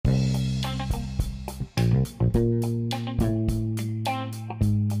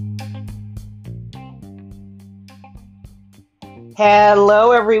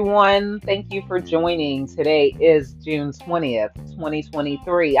Hello, everyone. Thank you for joining. Today is June 20th,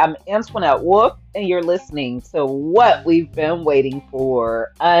 2023. I'm Antoinette Wolf, and you're listening to What We've Been Waiting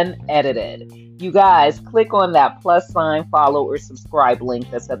For, Unedited. You guys, click on that plus sign, follow, or subscribe link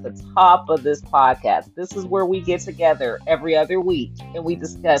that's at the top of this podcast. This is where we get together every other week and we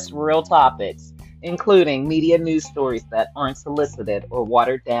discuss real topics, including media news stories that aren't solicited or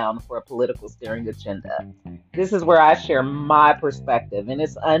watered down for a political steering agenda. This is where I share my perspective and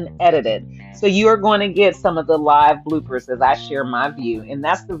it's unedited. So you are going to get some of the live bloopers as I share my view. And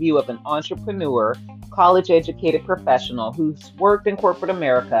that's the view of an entrepreneur, college educated professional who's worked in corporate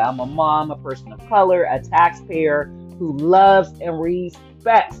America. I'm a mom, a person of color, a taxpayer who loves and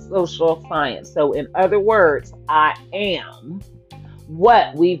respects social science. So in other words, I am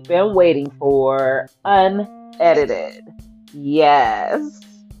what we've been waiting for, unedited. Yes.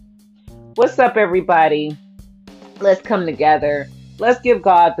 What's up, everybody? Let's come together. Let's give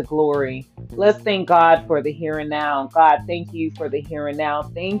God the glory. Let's thank God for the here and now. God, thank you for the here and now.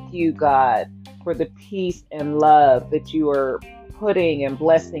 Thank you, God, for the peace and love that you are putting and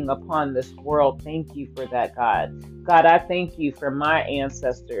blessing upon this world. Thank you for that, God. God, I thank you for my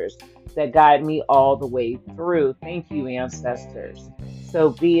ancestors that guide me all the way through. Thank you, ancestors.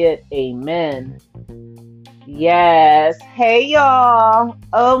 So be it. Amen. Yes. Hey, y'all.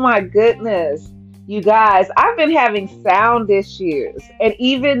 Oh, my goodness. You guys, I've been having sound issues. And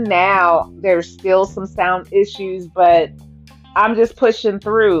even now, there's still some sound issues, but I'm just pushing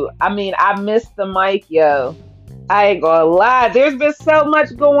through. I mean, I missed the mic, yo. I ain't gonna lie. There's been so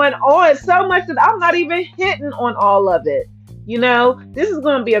much going on. So much that I'm not even hitting on all of it. You know, this is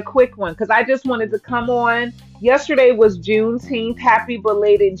going to be a quick one because I just wanted to come on. Yesterday was Juneteenth. Happy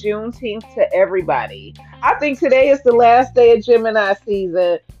belated Juneteenth to everybody. I think today is the last day of Gemini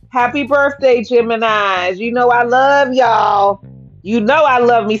season. Happy birthday, Geminis. You know I love y'all. You know I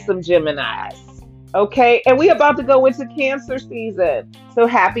love me some Geminis. Okay? And we about to go into Cancer season. So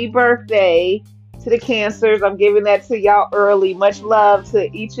happy birthday to the Cancers. I'm giving that to y'all early. Much love to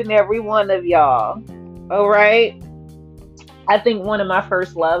each and every one of y'all. All right? I think one of my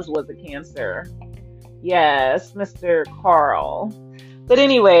first loves was a Cancer. Yes, Mr. Carl. But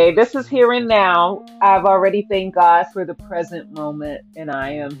anyway, this is here and now. I've already thanked God for the present moment, and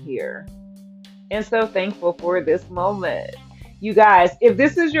I am here. And so thankful for this moment. You guys, if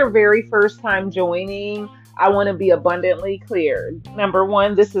this is your very first time joining, I want to be abundantly clear. Number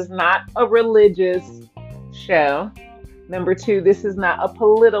one, this is not a religious show. Number two, this is not a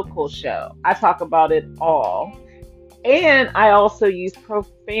political show. I talk about it all. And I also use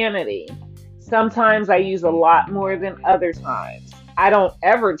profanity. Sometimes I use a lot more than other times. I don't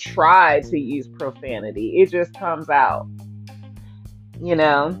ever try to use profanity. It just comes out, you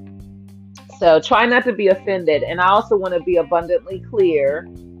know. So try not to be offended. And I also want to be abundantly clear.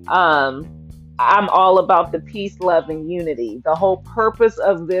 I'm all about the peace, love, and unity. The whole purpose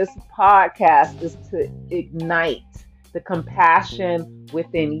of this podcast is to ignite the compassion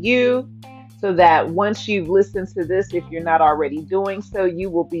within you, so that once you've listened to this, if you're not already doing so, you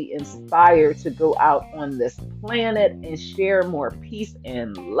will be inspired to go out on this planet and share more peace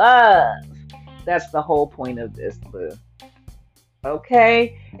and love. That's the whole point of this, boo.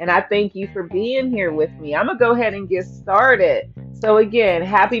 Okay? And I thank you for being here with me. I'm going to go ahead and get started. So again,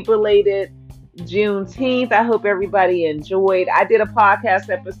 happy belated Juneteenth. I hope everybody enjoyed. I did a podcast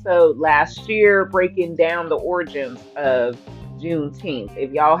episode last year breaking down the origins of Juneteenth.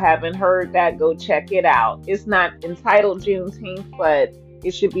 If y'all haven't heard that, go check it out. It's not entitled Juneteenth, but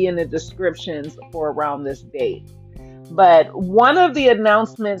it should be in the descriptions for around this date. But one of the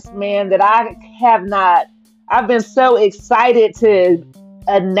announcements, man, that I've been so excited to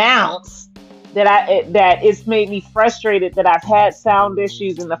announce that it's made me frustrated that I've had sound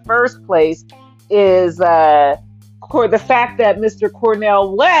issues in the first place is the fact that Mr.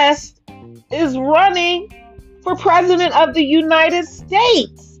 Cornel West is running for president of the United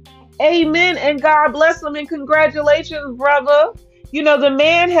States. Amen. And God bless him and congratulations, brother. You know, the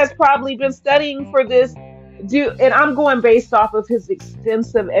man has probably been studying for this, and I'm going based off of his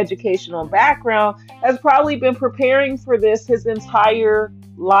extensive educational background, has probably been preparing for this his entire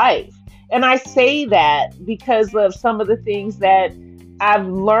life. And I say that because of some of the things that I've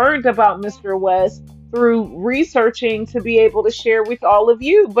learned about Mr. West through researching to be able to share with all of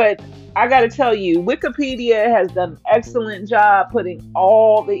you. But I got to tell you, Wikipedia has done an excellent job putting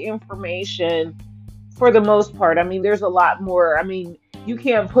all the information for the most part. I mean, there's a lot more. I mean,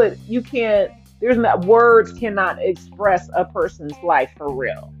 words cannot express a person's life for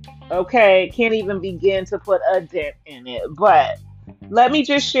real. Okay, can't even begin to put a dent in it. But let me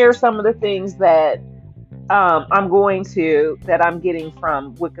just share some of the things that that I'm getting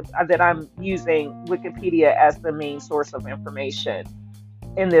from that I'm using Wikipedia as the main source of information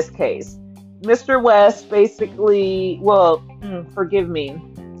in this case. Mr. West basically, well, forgive me,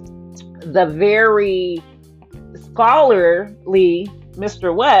 the very scholarly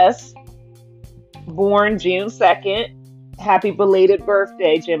Mr. West, born June 2nd. Happy belated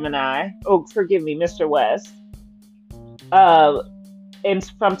birthday, Gemini. Oh, forgive me, Mr. West. Uh, and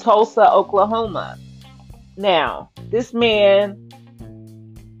from Tulsa, Oklahoma. Now, this man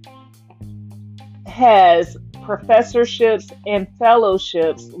has professorships and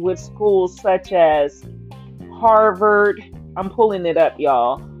fellowships with schools such as Harvard. I'm pulling it up,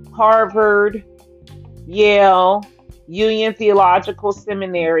 y'all. Harvard, Yale, Union Theological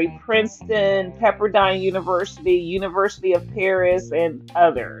Seminary, Princeton, Pepperdine University, University of Paris, and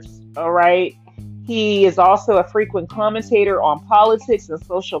others. All right. He is also a frequent commentator on politics and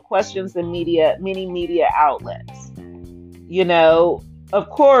social questions in many media outlets. You know, of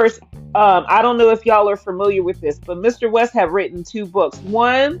course, I don't know if y'all are familiar with this, but Mr. West had written two books.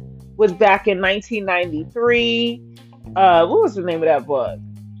 One was back in 1993. What was the name of that book?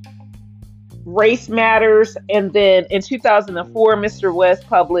 Race Matters. And then in 2004, Mr. West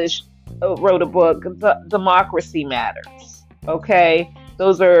wrote a book, Democracy Matters. Okay.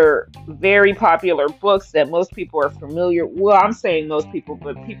 Those are very popular books that most people are familiar. Well, I'm saying most people,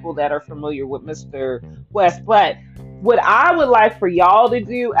 but people that are familiar with Mr. West. But what I would like for y'all to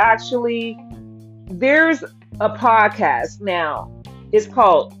do, actually, there's a podcast now. It's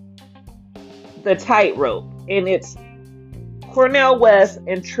called The Tightrope, and it's Cornel West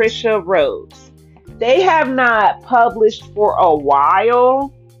and Trisha Rhodes. They have not published for a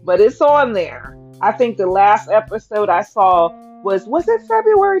while, but it's on there. I think the last episode I saw was it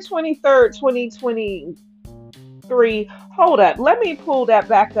February 23rd, 2023? Hold up. Let me pull that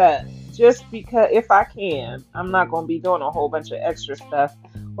back up just because if I can. I'm not going to be doing a whole bunch of extra stuff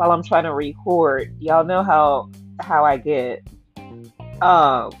while I'm trying to record. Y'all know how I get.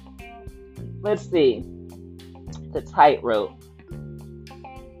 Let's see. The Tightrope.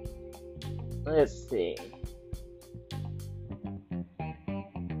 Let's see.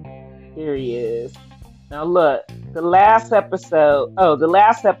 Here he is. Now look, the last episode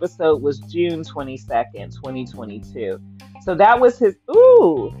was June 22nd, 2022. So that was that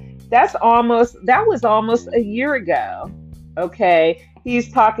was almost a year ago. Okay.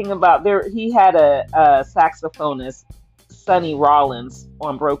 He's talking about he had a saxophonist, Sonny Rollins,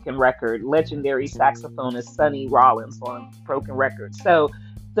 on Broken Record, legendary saxophonist Sonny Rollins on Broken Record. So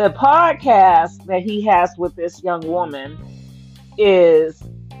the podcast that he has with this young woman is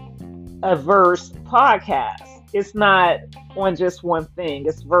a verse podcast. It's not on just one thing.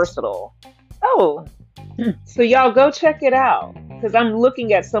 It's versatile. Oh, so y'all go check it out because I'm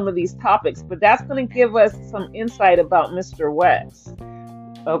looking at some of these topics, but that's going to give us some insight about Mr. West.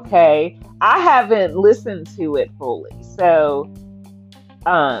 Okay. I haven't listened to it fully. So,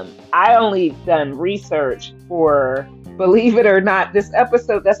 I only done research for, believe it or not, this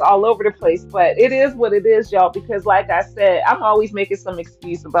episode that's all over the place, but it is what it is, y'all, because like I said, I'm always making some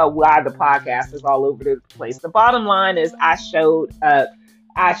excuse about why the podcast is all over the place. The bottom line is I showed up.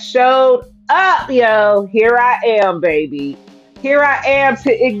 Yo. Here I am, baby. Here I am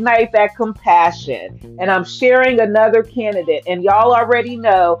to ignite that compassion. And I'm sharing another candidate. And y'all already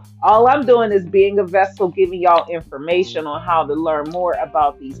know, all I'm doing is being a vessel, giving y'all information on how to learn more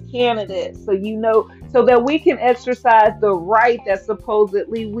about these candidates. So you know, so that we can exercise the right that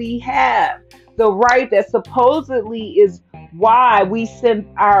supposedly we have. The right that supposedly is why we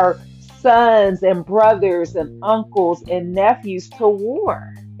send our sons and brothers and uncles and nephews to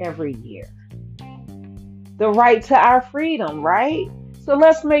war every year. The right to our freedom, right? So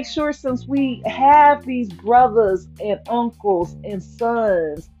let's make sure, since we have these brothers and uncles and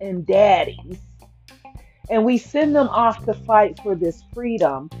sons and daddies, and we send them off to fight for this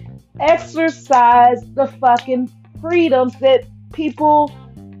freedom, exercise the fucking freedoms that people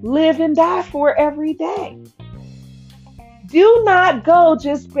live and die for every day. Do not go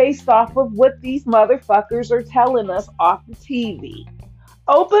just based off of what these motherfuckers are telling us off the TV.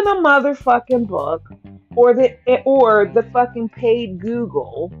 Open a motherfucking book, or the fucking paid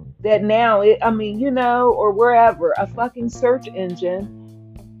Google that now or wherever, a fucking search engine,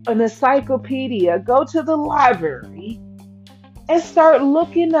 an encyclopedia. Go to the library and start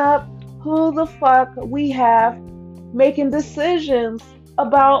looking up who the fuck we have making decisions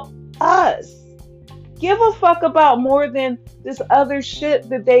about us. give a fuck about more than this other shit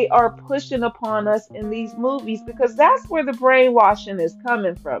that they are pushing upon us in these movies, because that's where the brainwashing is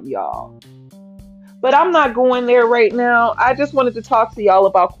coming from, y'all. But I'm not going there right now. I just wanted to talk to y'all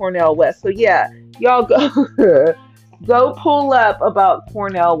about Cornel West. So yeah, y'all go go pull up about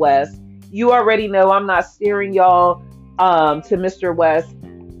Cornel West. You already know I'm not steering y'all to Mr. West.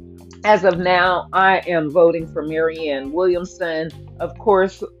 As of now, I am voting for Marianne Williamson. Of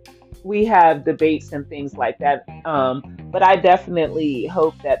course, we have debates and things like that. But I definitely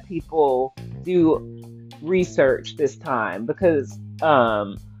hope that people do research this time, because,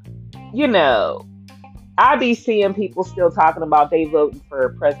 you know, I be seeing people still talking about they voting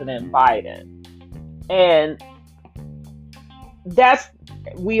for President Biden. And that's,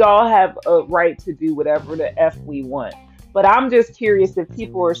 we all have a right to do whatever the F we want. But I'm just curious if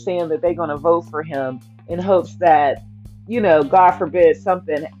people are saying that they're going to vote for him in hopes that, God forbid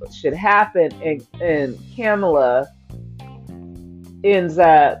something should happen and Kamala ends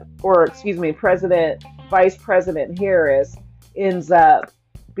up, or excuse me, Vice President Harris ends up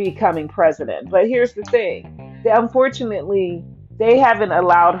becoming president. But here's the thing. Unfortunately, they haven't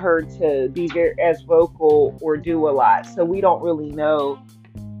allowed her to be as vocal or do a lot. So we don't really know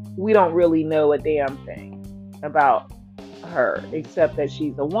a damn thing about her, except that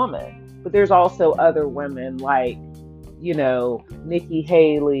she's a woman. But there's also other women like, Nikki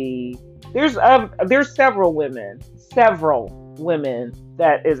Haley. There's several women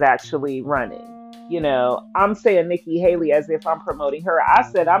that is actually running. I'm saying Nikki Haley as if I'm promoting her. I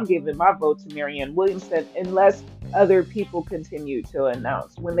said I'm giving my vote to Marianne Williamson unless other people continue to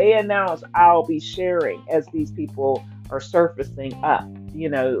announce. When they announce, I'll be sharing as these people are surfacing up.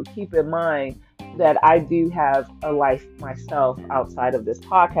 Keep in mind that I do have a life myself outside of this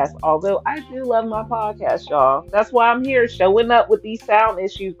podcast, although I do love my podcast, y'all. That's why I'm here showing up with these sound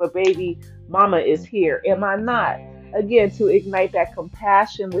issues, but baby mama is here. Am I not? Again, to ignite that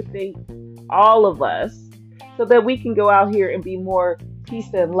compassion within all of us so that we can go out here and be more peace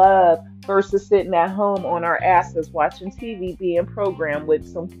and love versus sitting at home on our asses watching TV being programmed with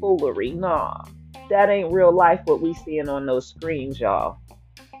some foolery. Nah, that ain't real life what we seeing on those screens, y'all.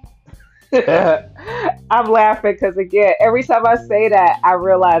 I'm laughing because, again, every time I say that, I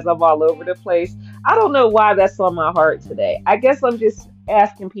realize I'm all over the place. I don't know why that's on my heart today. I guess I'm just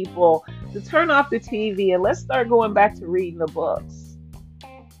asking people to turn off the TV and let's start going back to reading the books.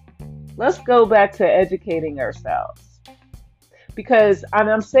 Let's go back to educating ourselves. Because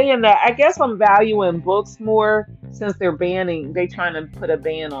I'm saying that, I guess I'm valuing books more since they're trying to put a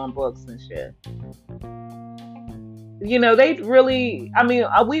ban on books and shit. They really,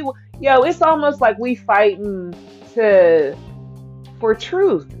 it's almost like we fighting for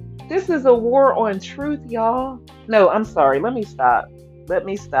truth. This is a war on truth, y'all. No, I'm sorry. Let me stop.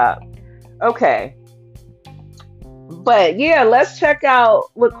 Okay. But yeah, let's check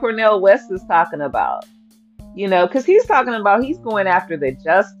out what Cornel West is talking about. Because he's talking about he's going after the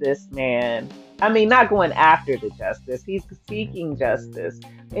justice, man. I mean, not going after the justice. He's seeking justice.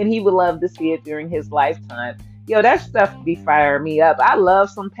 And he would love to see it during his lifetime. Yo, that stuff be firing me up. I love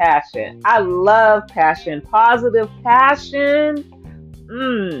some passion. I love passion. Positive passion.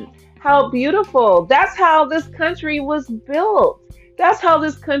 How beautiful. That's how this country was built. That's how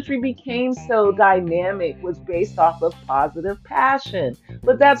this country became so dynamic, was based off of positive passion.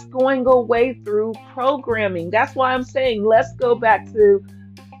 But that's going away through programming. That's why I'm saying let's go back to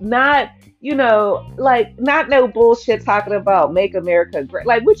not no bullshit talking about make America great.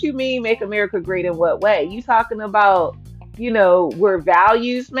 Like, what you mean make America great in what way? You talking about, where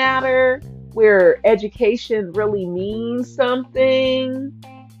values matter, where education really means something,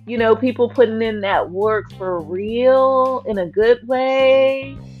 people putting in that work for real in a good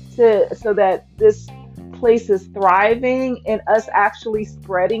way so that this place is thriving and us actually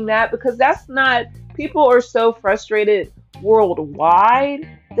spreading that, because that's not, people are so frustrated worldwide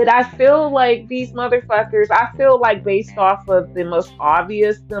that I feel like these motherfuckers, based off of the most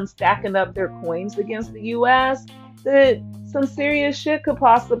obvious, them stacking up their coins against the US, that some serious shit could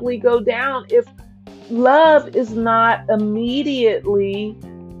possibly go down if love is not immediately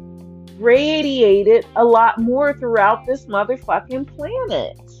radiated a lot more throughout this motherfucking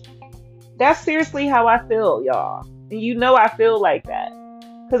planet. That's seriously how I feel, y'all. And I feel like that.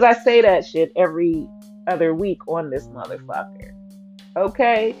 Because I say that shit every other week on this motherfucker.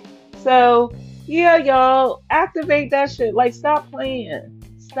 Okay? So, yeah, y'all, activate that shit. Like, stop playing.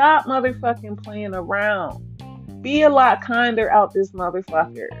 Stop motherfucking playing around. Be a lot kinder out this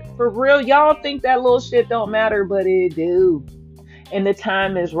motherfucker. For real, y'all think that little shit don't matter, but it do. And the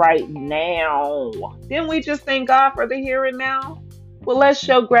time is right now. Didn't we just thank God for the here and now? Well, let's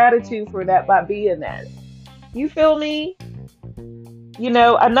show gratitude for that by being that. You feel me?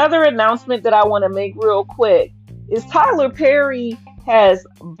 Another announcement that I want to make real quick is Tyler Perry has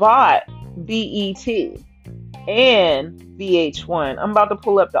bought BET and VH1. I'm about to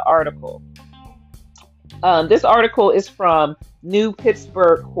pull up the article. This article is from New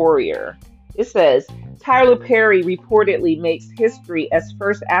Pittsburgh Courier. It says Tyler Perry reportedly makes history as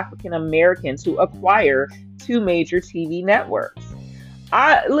first African American to acquire two major TV networks.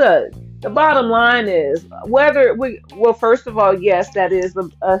 I look. The bottom line is well, first of all, yes, that is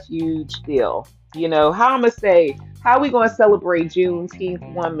a huge deal. How I'm gonna say, how we gonna celebrate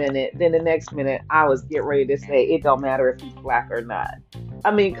Juneteenth 1 minute, then the next minute I was get ready to say it don't matter if he's black or not. I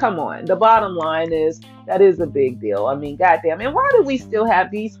mean, come on. The bottom line is that is a big deal. I mean, goddamn. And why do we still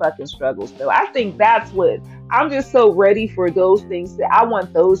have these fucking struggles though? I think that's what I'm just so ready for those things. I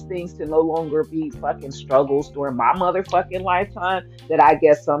want those things to no longer be fucking struggles during my motherfucking lifetime that I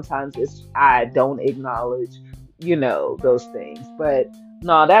guess sometimes I don't acknowledge, those things. But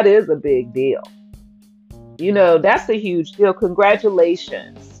no, that is a big deal. That's a huge deal.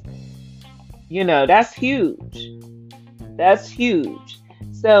 Congratulations. That's huge. That's huge.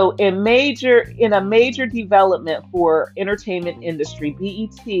 So in a major development for entertainment industry,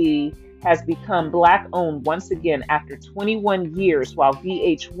 BET has become black owned once again after 21 years, while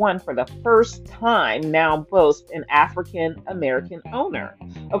VH1 for the first time now boasts an African American owner.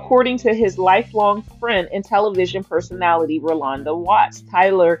 According to his lifelong friend and television personality Rolanda Watts,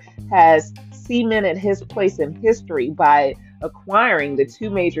 Tyler has cemented his place in history by acquiring the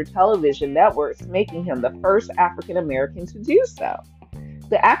two major television networks, making him the first African American to do so.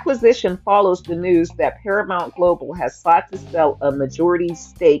 The acquisition follows the news that Paramount Global has sought to sell a majority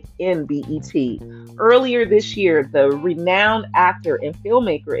stake in BET. Earlier this year, the renowned actor and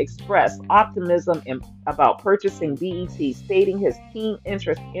filmmaker expressed optimism about purchasing BET, stating his keen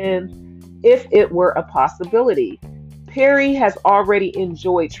interest in if it were a possibility. Perry has already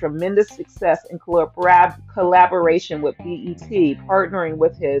enjoyed tremendous success in collaboration with BET, partnering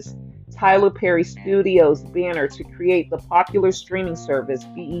with his Tyler Perry Studios banner to create the popular streaming service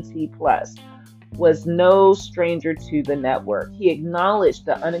BET Plus. Was no stranger to the network. He acknowledged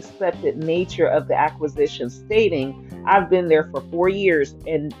the unexpected nature of the acquisition, stating, "I've been there for 4 years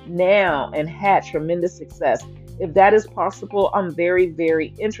and had tremendous success. If that is possible, I'm very,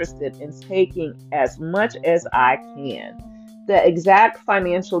 very interested in taking as much as I can." The exact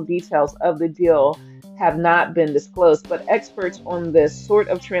financial details of the deal have not been disclosed, but experts on this sort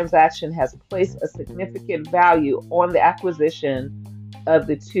of transaction has placed a significant value on the acquisition of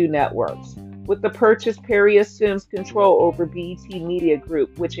the two networks. With the purchase, Perry assumes control over BET Media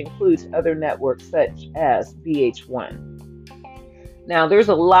Group, which includes other networks such as VH1. Now, there's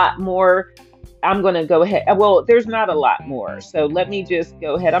a lot more. I'm going to go ahead. Well, there's not a lot more. So let me just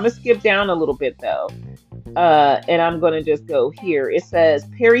go ahead. I'm going to skip down a little bit, though. And I'm going to just go here. It says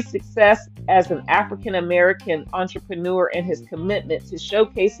Perry's success as an African American entrepreneur and his commitment to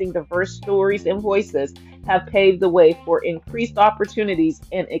showcasing diverse stories and voices have paved the way for increased opportunities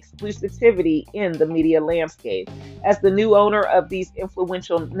and exclusivity in the media landscape. As the new owner of these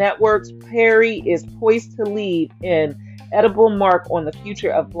influential networks, Perry is poised to leave an edible mark on the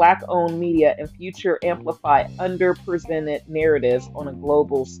future of Black-owned media and future amplify underrepresented narratives on a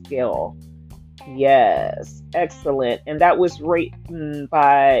global scale. Yes, excellent. And that was written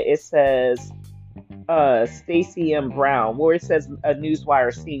by, it says, Stacey M. Brown, where it says a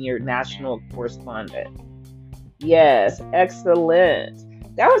Newswire senior national correspondent. Yes, excellent.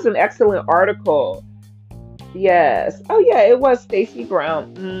 That was an excellent article. Yes. Oh, yeah, it was Stacey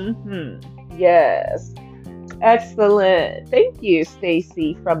Brown. Yes. Excellent. Thank you,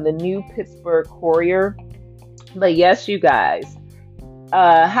 Stacey, from the New Pittsburgh Courier. But yes, you guys.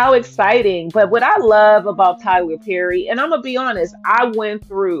 How exciting. But what I love about Tyler Perry, and I'm going to be honest, I went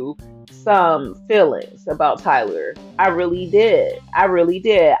through some feelings about Tyler. I really did. I really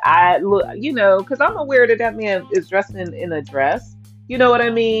did. I look, because I'm aware that man is dressed in a dress. You know what I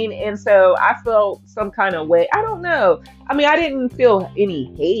mean? And so I felt some kind of way. I don't know. I mean, I didn't feel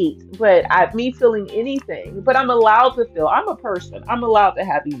any hate, but me feeling anything. But I'm allowed to feel. I'm a person. I'm allowed to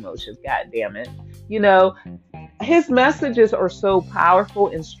have emotions. God damn it. His messages are so powerful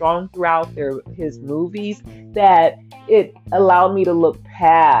and strong throughout his movies that it allowed me to look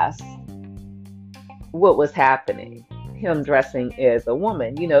past what was happening. Him dressing as a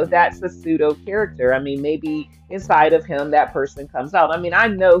woman, that's a pseudo character. I mean, maybe inside of him that person comes out. I mean, I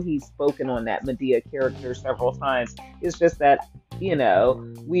know he's spoken on that Medea character several times. It's just that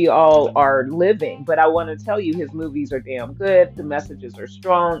we all are living. But I want to tell you, his movies are damn good. The messages are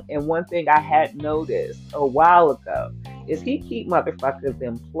strong. And one thing I had noticed a while ago is he keep motherfuckers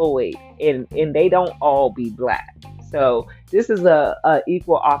employed, and they don't all be black. So this is a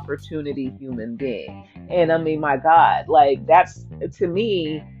equal opportunity human being. And I mean, my God, like that's, to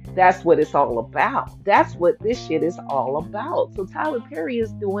me, that's what it's all about. That's what this shit is all about. So Tyler Perry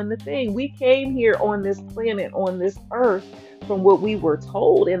is doing the thing. We came here on this planet, on this earth, from what we were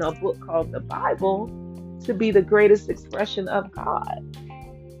told in a book called the Bible, to be the greatest expression of God.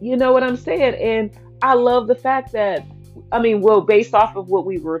 You know what I'm saying? And I love the fact that, I mean, well, based off of what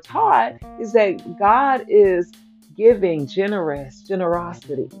we were taught, is that God is giving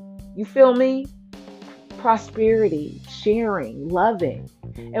generosity. You feel me? Prosperity, sharing, loving.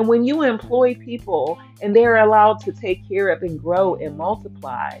 And when you employ people and they're allowed to take care of and grow and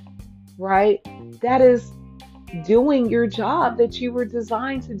multiply, right? That is doing your job that you were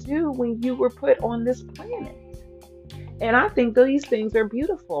designed to do when you were put on this planet. And I think these things are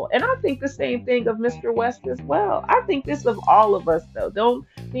beautiful. And I think the same thing of Mr. West as well. I think this of all of us, though. Don't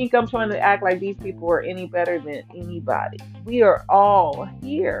think I'm trying to act like these people are any better than anybody. We are all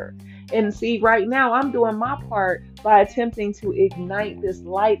here. And see, right now, I'm doing my part by attempting to ignite this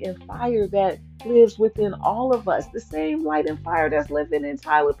light and fire that lives within all of us. The same light and fire that's living in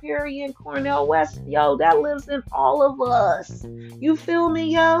Tyler Perry and Cornel West, yo, that lives in all of us. You feel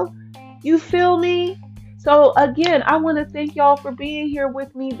me, yo? You feel me? So again, I want to thank y'all for being here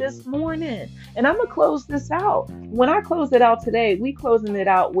with me this morning. And I'm going to close this out. When I close it out today, we closing it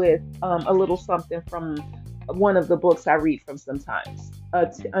out with a little something from one of the books I read from sometimes.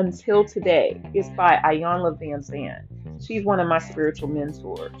 Until Today. It's by Ayanna Van Zandt. She's one of my spiritual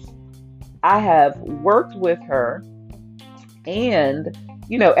mentors. I have worked with her, and,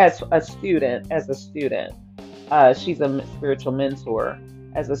 you know, as a student, she's a spiritual mentor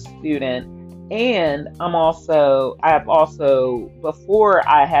as a student. And I have also, before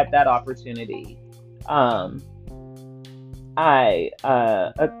I had that opportunity, I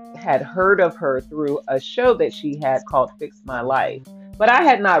had heard of her through a show that she had called Fix My Life. But I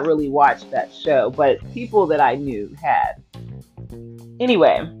had not really watched that show, but people that I knew had.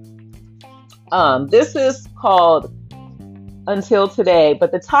 Anyway, this is called Until Today,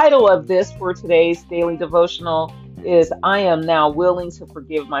 but the title of this for today's daily devotional is I am now willing to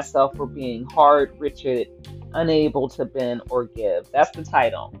forgive myself for being hard, rigid, unable to bend or give. That's the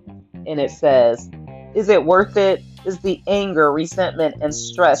title. And it says, is it worth it? Is the anger, resentment, and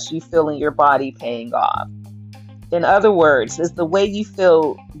stress you feel in your body paying off? In other words, is the way you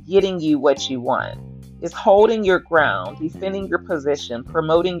feel getting you what you want? Is holding your ground, defending your position,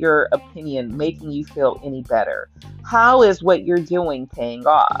 promoting your opinion, making you feel any better? How is what you're doing paying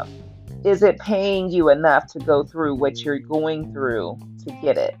off? Is it paying you enough to go through what you're going through to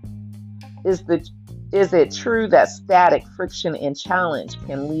get it? Is it true that static, friction, and challenge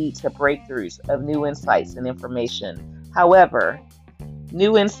can lead to breakthroughs of new insights and information? However,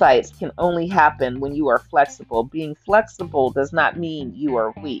 new insights can only happen when you are flexible. Being flexible does not mean you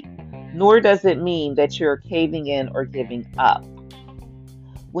are weak, nor does it mean that you're caving in or giving up.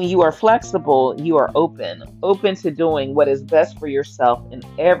 When you are flexible, you are open to doing what is best for yourself and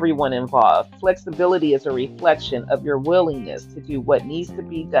everyone involved. Flexibility is a reflection of your willingness to do what needs to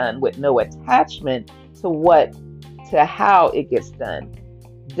be done with no attachment to how it gets done.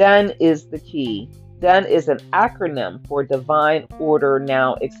 Done is the key. Done is an acronym for divine order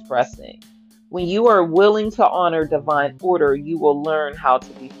now expressing. When you are willing to honor divine order, you will learn how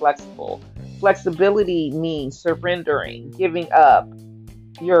to be flexible. Flexibility means surrendering, giving up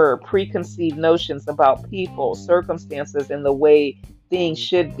your preconceived notions about people, circumstances, and the way things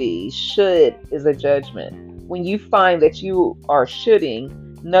should be. Should is a judgment. When you find that you are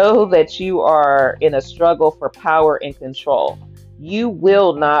shoulding, know that you are in a struggle for power and control. You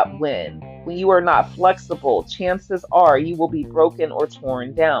will not win. When you are not flexible, chances are you will be broken or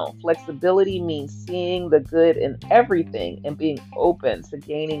torn down. Flexibility means seeing the good in everything and being open to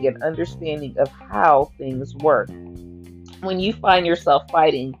gaining an understanding of how things work. When you find yourself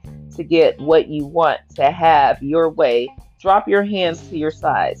fighting to get what you want to have your way, drop your hands to your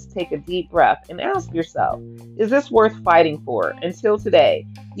sides, take a deep breath, and ask yourself, is this worth fighting for? Until today,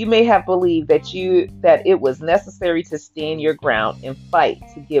 you may have believed that it was necessary to stand your ground and fight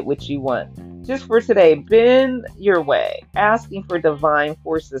to get what you want. Just for today, bend your way, asking for divine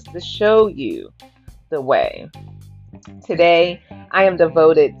forces to show you the way. Today, I am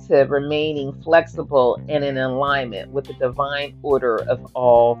devoted to remaining flexible and in alignment with the divine order of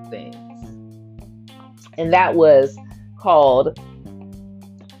all things. And that was called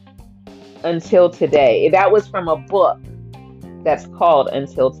Until Today. That was from a book that's called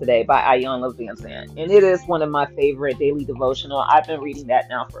Until Today by Ayanna Van Zandt. And it is one of my favorite daily devotional. I've been reading that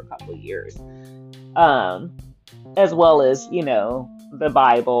now for a couple of years. as well as, the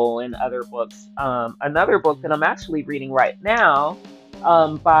Bible and other books. Another book that I'm actually reading right now,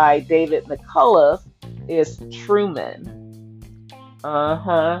 by David McCullough, is Truman.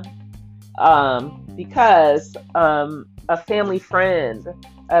 Uh-huh. Because a family friend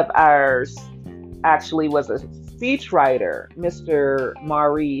of ours actually was a speechwriter. Mr.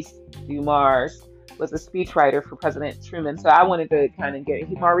 Maurice Dumars was a speechwriter for President Truman. So I wanted to kind of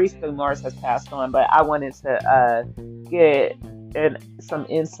Maurice Dumars has passed on, but I wanted to get some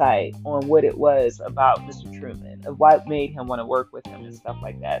insight on what it was about Mr. Truman, of what made him want to work with him and stuff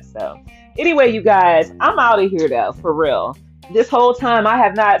like that. So anyway, you guys, I'm out of here though, for real. This whole time I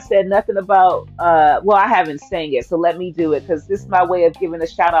have not said nothing about well, I haven't sang it, so let me do it, because this is my way of giving a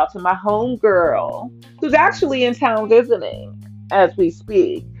shout out to my homegirl, who's actually in town visiting as we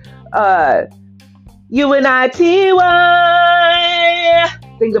speak. UNITY.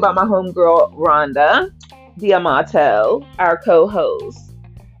 Think about my homegirl Rhonda Diamato, our co-host.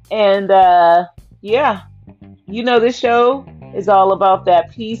 And yeah, this show is all about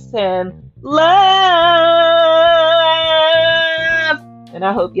that peace and love. And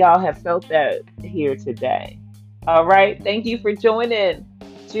I hope y'all have felt that here today. All right. Thank you for joining.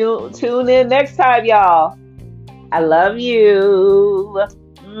 Tune in next time, y'all. I love you.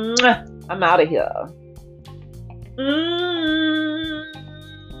 I'm out of here.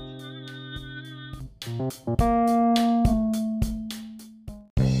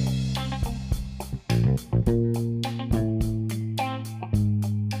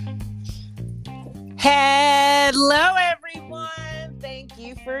 Hello, everyone. Thank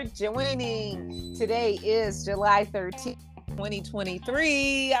you for joining. Today is July 13th,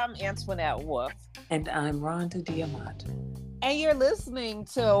 2023. I'm Antoinette Wolf. And I'm Rhonda Diamato. And you're listening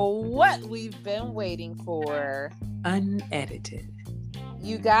to What We've Been Waiting For. Unedited.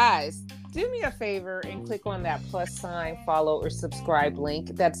 You guys, do me a favor and click on that plus sign, follow, or subscribe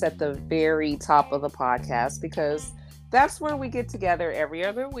link that's at the very top of the podcast, because that's where we get together every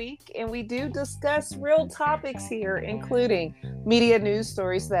other week and we do discuss real topics here, including media news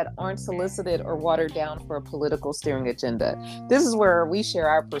stories that aren't solicited or watered down for a political steering agenda. This is where we share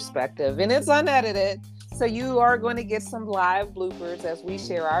our perspective, and it's unedited. So you are going to get some live bloopers as we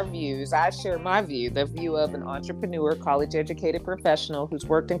share our views. I share my view, the view of an entrepreneur, college-educated professional who's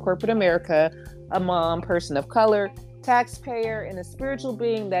worked in corporate America, a mom, person of color, taxpayer, and a spiritual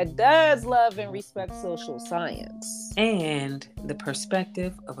being that does love and respect social science. And the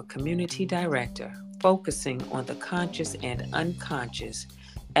perspective of a community director focusing on the conscious and unconscious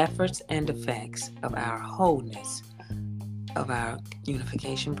efforts and effects of our wholeness, of our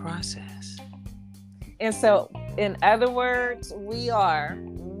unification process. And so, in other words, we are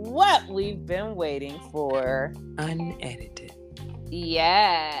what we've been waiting for. Unedited.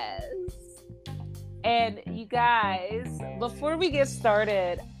 Yes. And you guys, before we get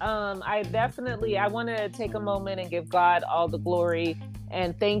started, I want to take a moment and give God all the glory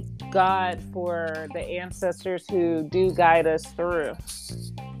and thank God for the ancestors who do guide us through.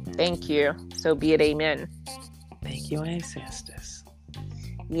 Thank you. So be it, amen. Thank you, ancestors.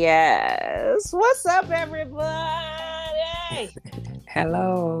 Yes. What's up, everybody?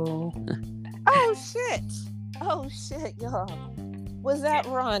 Hello. Oh, shit, y'all. Was that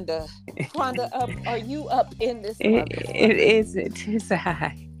Rhonda? Rhonda, are you up in this? It's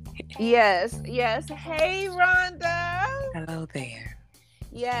I. Yes. Hey, Rhonda. Hello there.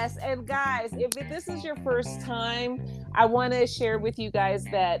 Yes, and guys, if this is your first time, I want to share with you guys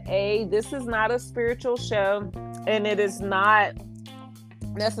that this is not a spiritual show, and it is not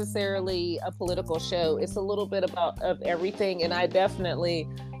necessarily a political show. It's a little bit of everything, and I definitely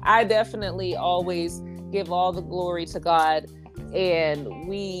always give all the glory to God, and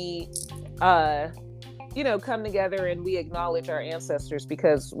we come together and we acknowledge our ancestors,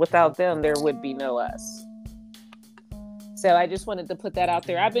 because without them there would be no us. So I just wanted to put that out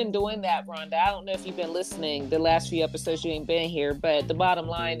there. I've been doing that, Rhonda. I don't know if you've been listening the last few episodes. You ain't been here, but the bottom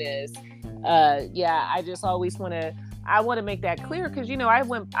line is I just always want to make that clear, because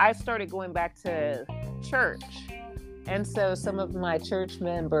I started going back to church, and so some of my church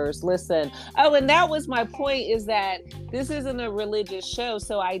members listen. Oh, and that was my point, is that this isn't a religious show,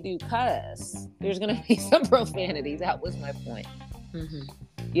 so I do cuss. There's going to be some profanity. That was my point. Mm-hmm.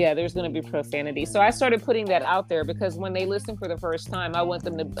 Yeah, there's going to be profanity. So I started putting that out there, because when they listen for the first time, I want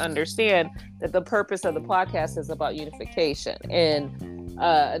them to understand that the purpose of the podcast is about unification. And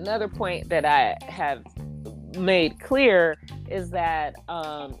another point that I have made clear is that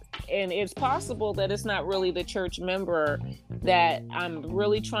and it's possible that it's not really the church member that I'm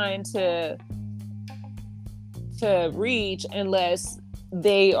really trying to reach, unless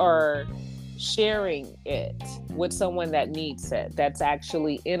they are sharing it with someone that needs it, that's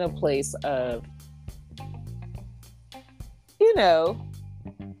actually in a place of, you know,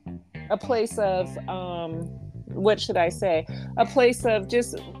 a place of, what should I say? A place of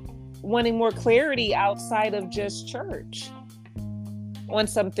just wanting more clarity outside of just church on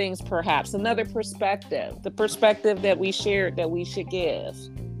some things, perhaps. Another perspective, the perspective that we shared that we should give.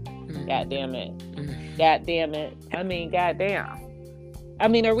 God damn it. God damn it. I mean, God damn. I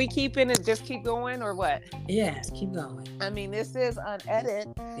mean, are we keeping it, just keep going or what? Yes, keep going. I mean, this is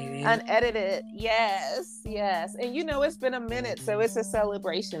unedited. Unedited. Yes, yes. And you know, it's been a minute, so it's a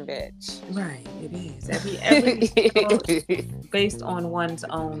celebration, bitch. Right, it is. Every based on one's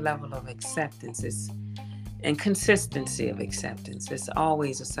own level of acceptance and consistency of acceptance. It's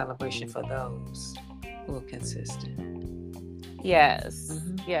always a celebration for those who are consistent. Yes.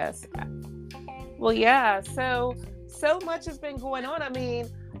 Yes. Well, yeah. So much has been going on. I mean,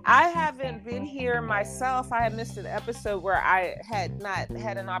 I haven't been here myself. I had missed an episode where I had not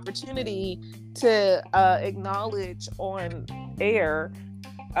had an opportunity to acknowledge on air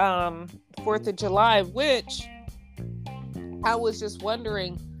 4th of July, which I was just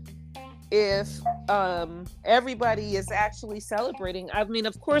wondering if everybody is actually celebrating. I mean,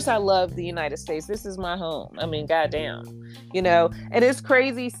 of course, I love the United States. This is my home. I mean, goddamn, you know, and it's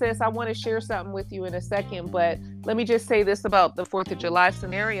crazy, sis. I want to share something with you in a second, but let me just say this about the 4th of July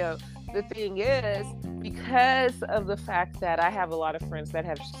scenario. The thing is, because of the fact that I have a lot of friends that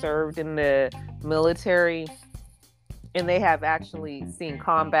have served in the military and they have actually seen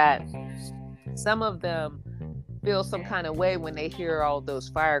combat, some of them feel some kind of way when they hear all those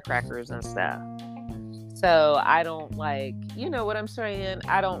firecrackers and stuff. So I don't, like, you know what I'm saying?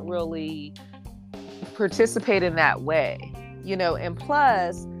 I don't really participate in that way, you know. And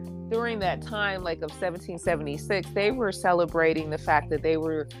plus, during that time, like of 1776, they were celebrating the fact that they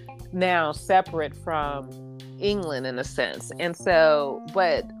were now separate from England in a sense. And so,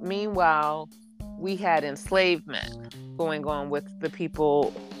 but meanwhile, we had enslavement going on with the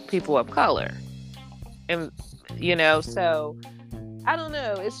people of color. And you know, so I don't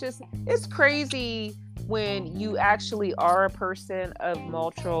know. It's crazy when you actually are a person of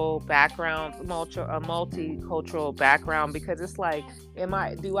multicultural background, because it's like,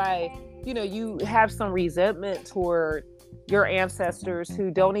 you know, you have some resentment toward your ancestors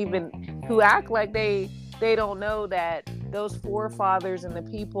who act like they don't know that those forefathers and the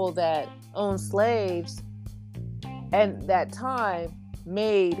people that owned slaves at that time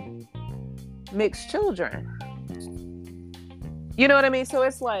made mixed children. You know what I mean? So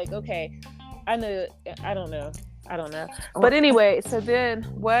it's like, okay, I don't know. But anyway, so then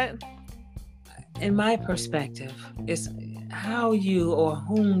what? In my perspective, it's how you or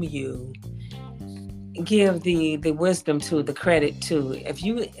whom you give the wisdom to, the credit to. If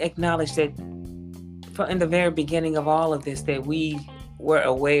you acknowledge that in the very beginning of all of this, that we were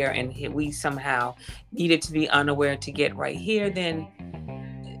aware and we somehow needed to be unaware to get right here, then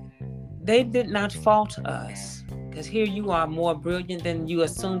they did not fault us. Because here you are more brilliant than you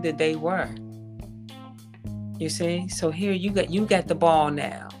assumed that they were. You see? So here you got the ball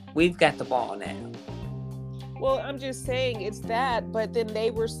now. We've got the ball now. Well, I'm just saying it's that, but then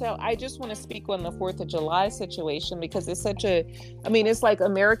they were I just want to speak on the 4th of July situation, because it's it's like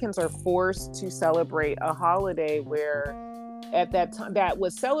Americans are forced to celebrate a holiday where at that time that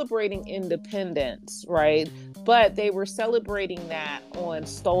was celebrating independence, right? But they were celebrating that on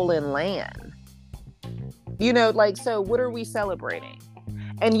stolen land. You know, like, so what are we celebrating?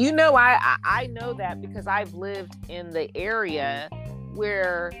 And you know, I know that because I've lived in the area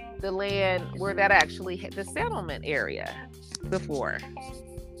where the land, where that actually hit the settlement area before.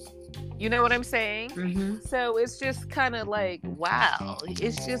 You know what I'm saying? Mm-hmm. So it's just kind of like, wow,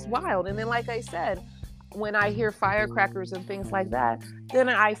 it's just wild. And then, like I said, when I hear firecrackers and things like that, then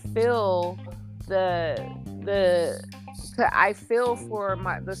I feel I feel for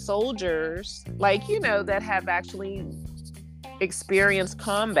the soldiers, like, you know, that have actually experienced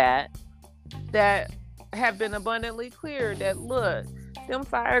combat, that have been abundantly clear that, look, them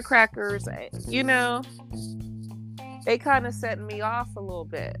firecrackers, you know, they kind of setting me off a little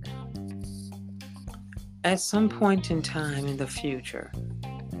bit. At some point in time in the future,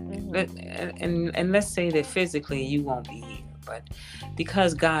 and let's say that physically you won't be here, but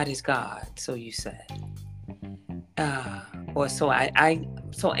because God is God, so you said.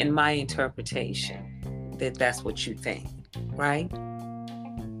 So in my interpretation, that's what you think, right?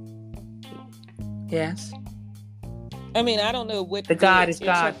 Yes. I mean, I don't know what the God is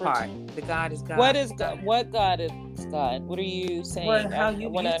God part. The God is God. What is God? What God is God? What are you saying? Well, how you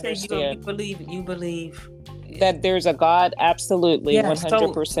want to understand. You believe That there's a God, absolutely, Yeah,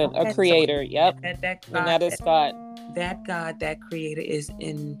 100%, a creator. Yep. that And God, that is God. that God, that creator is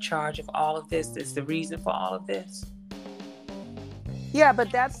in charge of all of this. Is the reason for all of this. Yeah,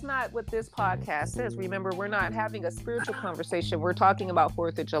 but that's not what this podcast is. Remember, we're not having a spiritual conversation. We're talking about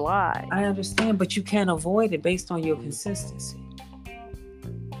 4th of July. I understand, but you can't avoid it based on your consistency.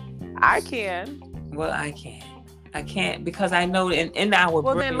 I can. Well, I can't. I can't because I know in our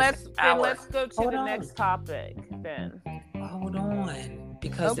Well, brains, then let's go to the next topic then. Hold on,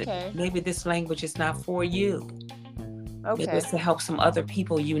 because maybe this language is not for you. Okay. Maybe it's to help some other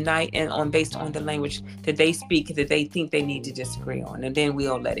people unite and based on the language that they speak that they think they need to disagree on, and then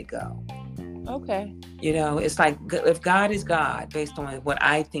we'll let it go. Okay. You know, it's like if God is God, based on what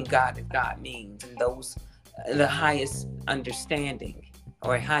I think God is God means, and those the highest understanding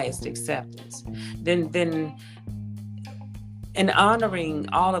or highest acceptance, then and honoring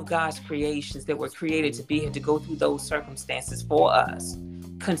all of God's creations that were created to be here to go through those circumstances for us,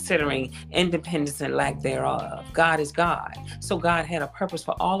 considering independence and lack thereof. God is God. So God had a purpose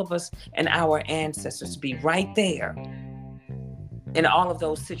for all of us and our ancestors to be right there in all of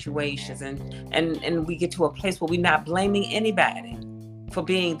those situations. And we get to a place where we're not blaming anybody for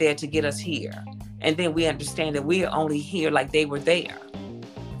being there to get us here. And then we understand that we are only here like they were there.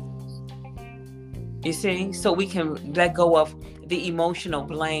 You see? So we can let go of the emotional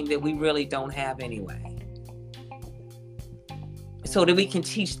blame that we really don't have anyway. So that we can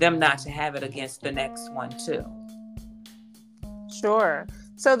teach them not to have it against the next one too. Sure.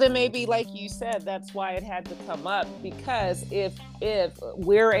 So then maybe, like you said, that's why it had to come up, because if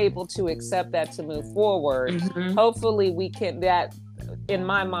we're able to accept that to move forward, hopefully we can, that in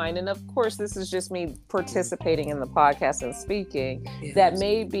my mind, and of course this is just me participating in the podcast and speaking, that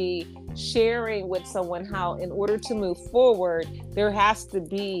maybe sharing with someone how in order to move forward, there has to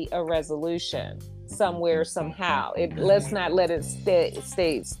be a resolution somewhere, somehow. Let's not let it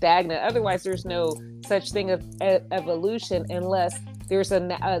stay stagnant. Otherwise, there's no such thing of evolution unless there's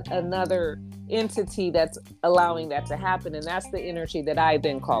another entity that's allowing that to happen, and that's the energy that I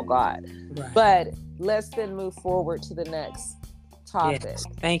then call God. Right. But let's then move forward to the next topic. Yes.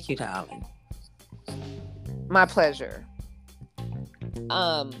 Thank you, darling. My pleasure.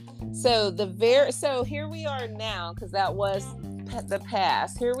 So here we are now, because that was the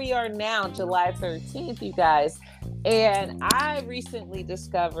past. Here we are now, July 13th, you guys, and I recently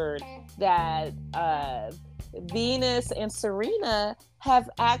discovered that Venus and Serena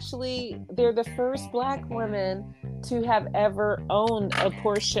they're the first Black women to have ever owned a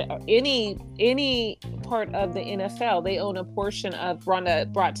portion, any part of the NFL. They own a portion of,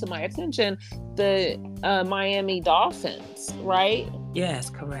 brought to my attention, the Miami Dolphins, right? Yes,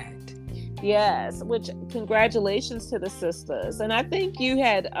 correct. Yes, which congratulations to the sisters. And I think you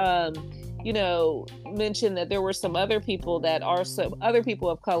had, mentioned that there were some other people other people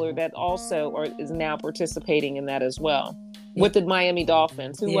of color that also is now participating in that as well. With the Miami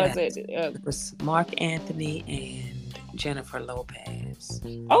Dolphins. Who was it? It was Mark Anthony and Jennifer Lopez.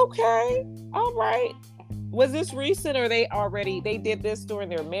 Okay. All right. Was this recent, or they did this during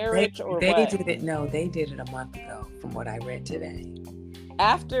their marriage, they what? Did it. No, they did it a month ago from what I read today.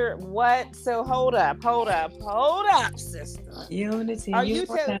 After what? So hold up, sister. Unity. Are you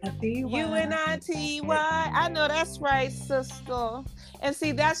UNITY? I know that's right, sister. And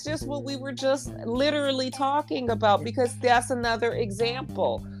see, that's just what we were just literally talking about, because that's another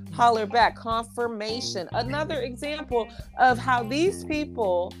example. Holler back, confirmation. Another example of how these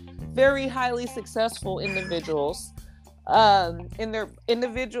people, very highly successful individuals,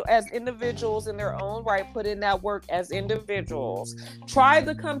 individuals in their own right, put in that work as individuals, tried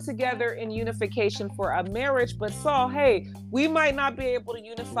to come together in unification for a marriage, but saw, hey, we might not be able to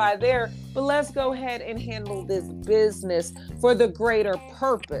unify there, but let's go ahead and handle this business for the greater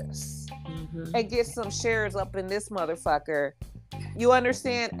purpose, and get some shares up in this motherfucker. You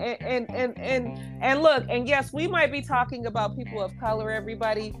understand? And look, and yes, we might be talking about people of color,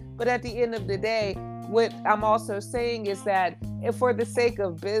 everybody, but at the end of the day, what I'm also saying is that if for the sake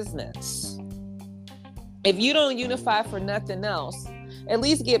of business, if you don't unify for nothing else, at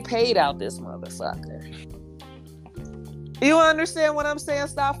least get paid out this motherfucker. You understand what I'm saying?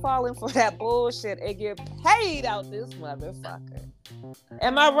 Stop falling for that bullshit and get paid out this motherfucker.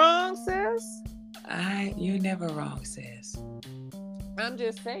 Am I wrong, sis? You're never wrong, sis. I'm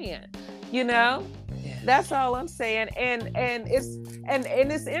just saying, yes. That's all I'm saying. And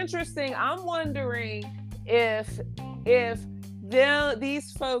it's interesting. I'm wondering if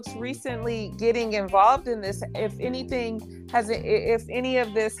these folks recently getting involved in this, if any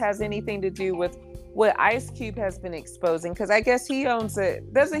of this has anything to do with what Ice Cube has been exposing, because I guess he owns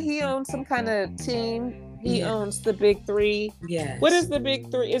it. Doesn't he own some kind of team He owns the big three. Yes. What is the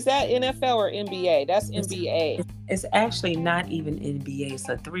big three? Is that NFL or NBA? That's NBA. It's actually not even NBA. It's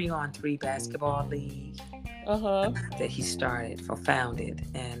a 3-on-3 basketball league that he founded,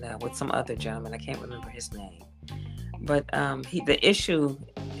 and with some other gentleman. I can't remember his name. But the issue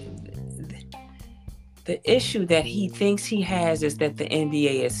that he thinks he has is that the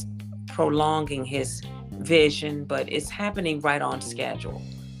NBA is prolonging his vision, but it's happening right on schedule,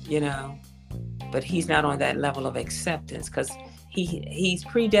 but he's not on that level of acceptance because he's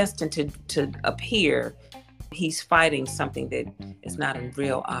predestined to appear. He's fighting something that is not a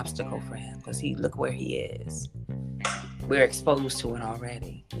real obstacle for him because look where he is. We're exposed to it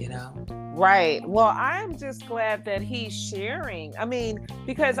already, Right. Well, I'm just glad that he's sharing. I mean,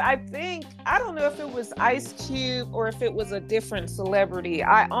 because I don't know if it was Ice Cube or if it was a different celebrity.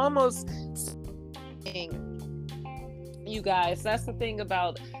 I almost, you guys, that's the thing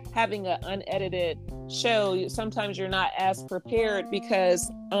about having an unedited show. Sometimes you're not as prepared because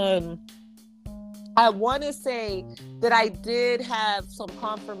I want to say that I did have some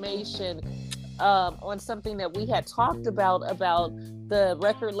confirmation on something that we had talked about the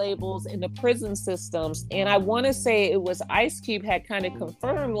record labels and the prison systems. And I want to say it was Ice Cube had kind of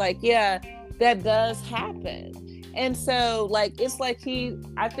confirmed, like, yeah, that does happen. And so, like, it's like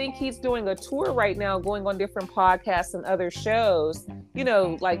I think he's doing a tour right now, going on different podcasts and other shows,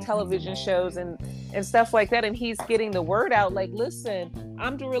 like television shows and stuff like that. And he's getting the word out, like, listen,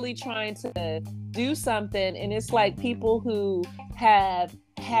 I'm really trying to do something. And it's like people who have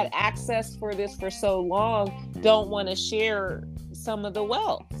had access for this for so long don't want to share some of the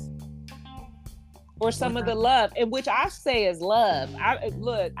wealth or some of the love, and which I say is love. I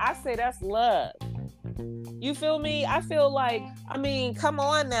say that's love. You feel me? I feel like, I mean, come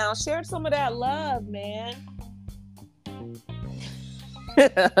on now, share some of that love, man.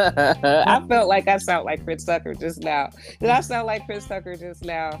 I felt like I sound like Chris Tucker just now. Did I sound like Chris Tucker just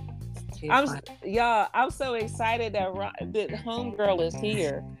now? I'm so excited that homegirl is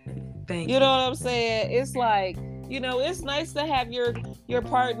here. Thank you. You know what I'm saying? It's like, it's nice to have your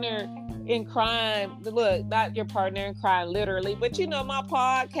partner in crime. Look, not your partner in crime, literally, but my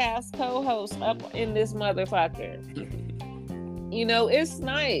podcast co-host up in this motherfucker. It's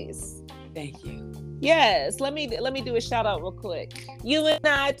nice. Thank you. Yes, let me do a shout out real quick.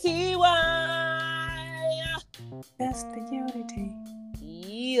 UNITY. That's the unity.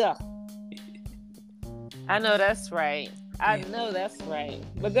 Yeah. I know that's right. I know that's right.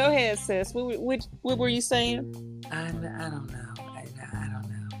 But go ahead, sis. What were you saying? I don't know. I don't know.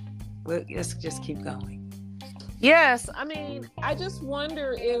 Well, let's just keep going. Yes. I mean, I just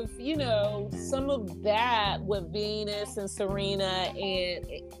wonder if, some of that with Venus and Serena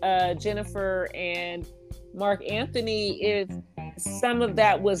and Jennifer and Mark Anthony, if some of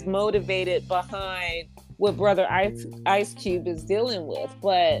that was motivated behind what Brother Ice Cube is dealing with.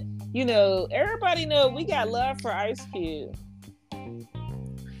 But, everybody know we got love for Ice Cube.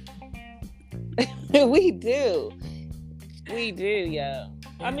 We do, yo.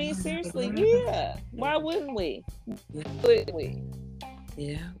 I mean, seriously, yeah. Why wouldn't we?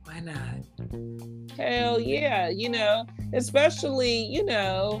 Yeah, why not? Hell yeah, especially,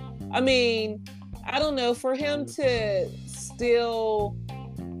 I mean, I don't know, for him to still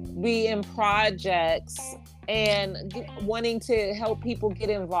be in projects and wanting to help people get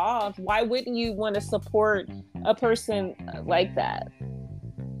involved, why wouldn't you want to support a person like that?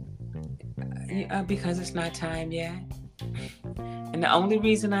 Because it's not time yet. And the only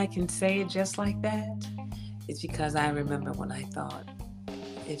reason I can say it just like that is because I remember when I thought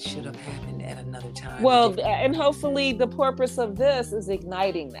it should have happened at another time. Well, and hopefully the purpose of this is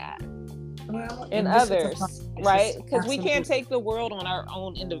igniting that in others, right? Because we can't take the world on our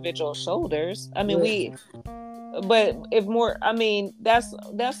own individual shoulders. I mean, that's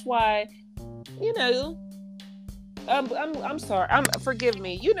why, I'm sorry. Forgive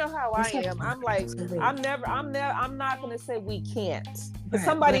me. You know how I am. I'm like, I'm not going to say we can't. But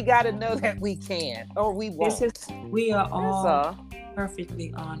somebody got to know that we can, or we won't. We are all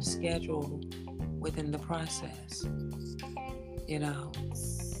perfectly on schedule within the process.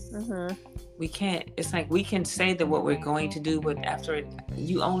 Mm-hmm. We can't. It's like we can say that what we're going to do, but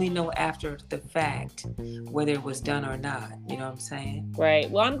you only know after the fact whether it was done or not. You know what I'm saying? Right.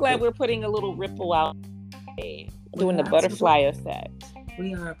 Well, I'm glad we're putting a little ripple out. Doing the butterfly effect.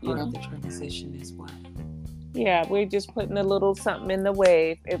 We are a part of the transition as well. Yeah, we're just putting a little something in the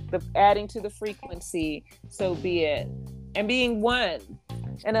wave. Adding to the frequency, so be it. And being one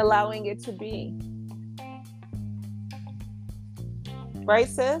and allowing it to be. Right,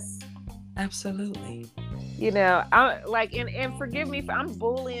 sis? Absolutely. I like, and forgive me for I'm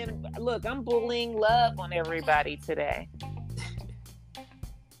bullying. Look, I'm bullying love on everybody today.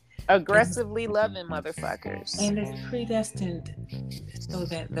 Aggressively loving motherfuckers. And it's predestined so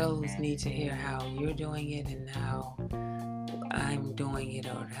that those need to hear how you're doing it and how I'm doing it,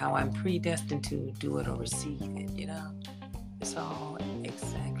 or how I'm predestined to do it or receive it, It's all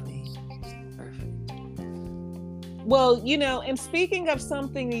exactly perfect. Well, and speaking of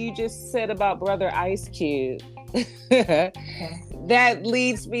something that you just said about Brother Ice Cube, that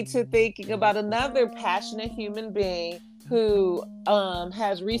leads me to thinking about another passionate human being who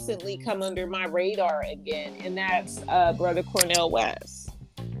has recently come under my radar again, and that's Brother Cornel West.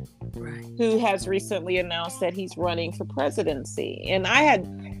 Right. Who has recently announced that he's running for presidency. And I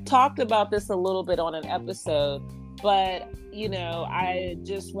had talked about this a little bit on an episode, but I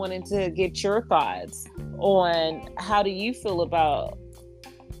just wanted to get your thoughts on how do you feel about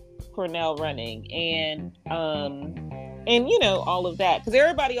Cornel running and all of that, because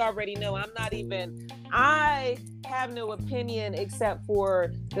everybody already know I have no opinion except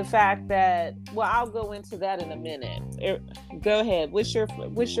for the fact that, well, I'll go into that in a minute. Go ahead. What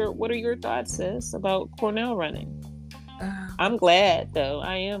are your thoughts, sis, about Cornel running? I'm glad, though.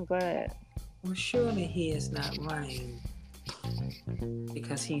 I am glad. Well, surely he is not running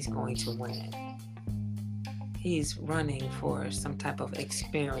because he's going to win. He's running for some type of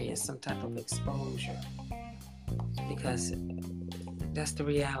experience, some type of exposure, because that's the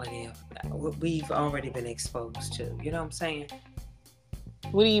reality of what we've already been exposed to. You know what I'm saying?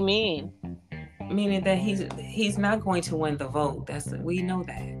 What do you mean? Meaning that he's not going to win the vote. We know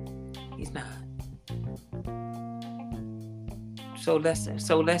that he's not. So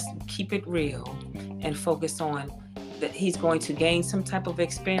let's keep it real and focus on that he's going to gain some type of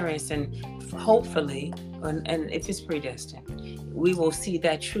experience, and hopefully, and if it's predestined, we will see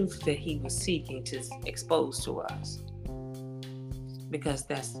that truth that he was seeking to expose to us. Because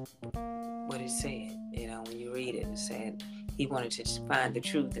that's what it said. When you read it, it said he wanted to find the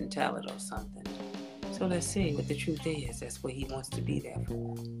truth and tell it or something. So let's see what the truth is. That's what he wants to be there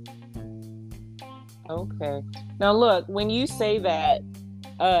for. Okay. Now look, when you say that,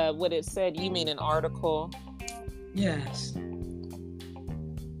 what it said, you mean an article? Yes.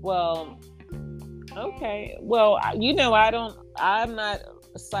 Well, okay. Well, I'm not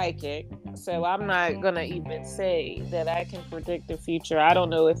psychic, so I'm not gonna even say that I can predict the future. I don't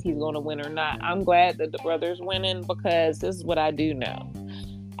know if he's gonna win or not. I'm glad that the brother's winning, because this is what I do know.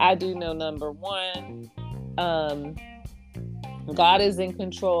 I do know, number one, God is in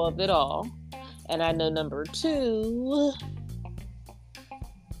control of it all, and I know, number two,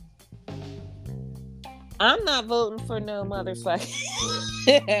 I'm not voting for no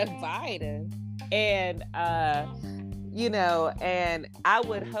motherfucking Biden. And and I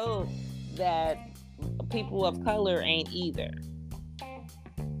would hope that people of color ain't either.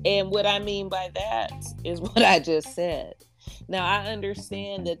 And what I mean by that is what I just said. Now, I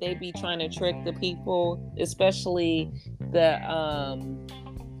understand that they be trying to trick the people, especially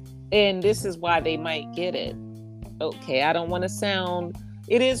and this is why they might get it. Okay, I don't want to sound,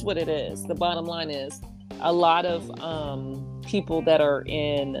 it is what it is. The bottom line is, a lot of people that are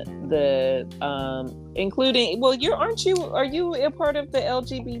in the including, well, are you a part of the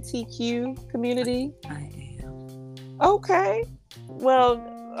LGBTQ community? I am. Okay. Well,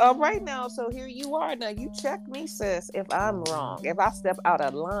 right now, so here you are. Now you check me, sis, if I'm wrong. If I step out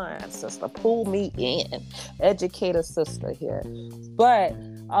of line, sister, pull me in. Educate a sister here. But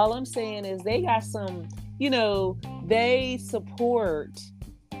all I'm saying is they got some, they support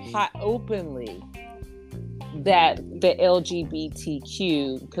openly that the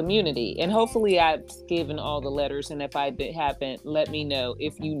LGBTQ community, and hopefully I've given all the letters, and if I haven't, let me know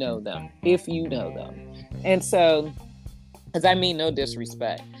if you know them, and so, because I mean no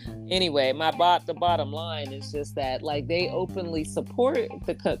disrespect. Anyway, the bottom line is just that, like, they openly support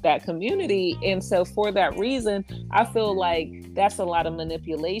that community, and so for that reason, I feel like that's a lot of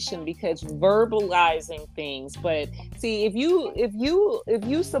manipulation, because verbalizing things. But see, if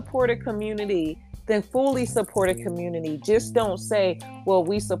you support a community, then fully support a community. Just don't say, well,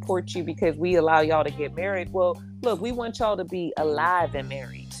 we support you because we allow y'all to get married. Well, look, we want y'all to be alive and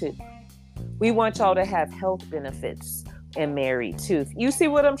married too. We want y'all to have health benefits and married too. You see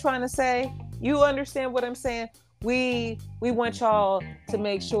what I'm trying to say? You understand what I'm saying? We want y'all to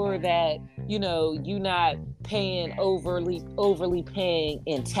make sure that, you're not paying overly paying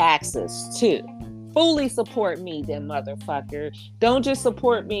in taxes too. Fully support me, then, motherfucker. Don't just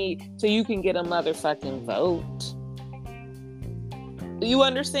support me so you can get a motherfucking vote. You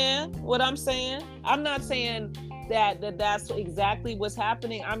understand what I'm saying? I'm not saying that that's exactly what's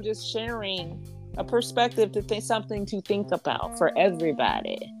happening. I'm just sharing a perspective to think, something to think about for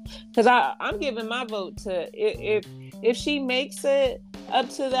everybody. Because I'm giving my vote to, if she makes it up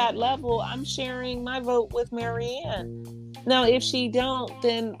to that level, I'm sharing my vote with Marianne. Now, if she don't,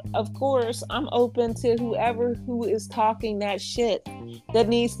 then of course I'm open to whoever who is talking that shit that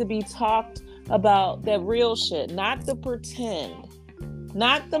needs to be talked about, that real shit, not the pretend.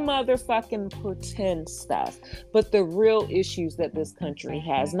 Not the motherfucking pretend stuff, but the real issues that this country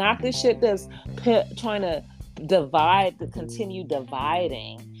has. Not the shit that's trying to divide, to continue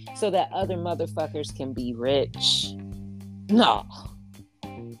dividing so that other motherfuckers can be rich. No.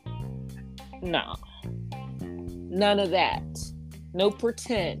 No. None of that. No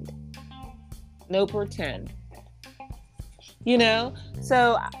pretend. No pretend. You know?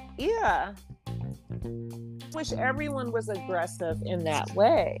 So, yeah. Wish everyone was aggressive in that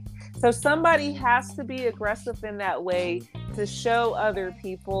way. So somebody has to be aggressive in that way to show other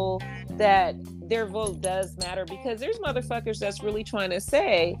people that their vote does matter, because there's motherfuckers that's really trying to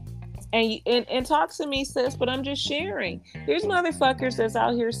say, and talk to me, sis, but I'm just sharing. There's motherfuckers that's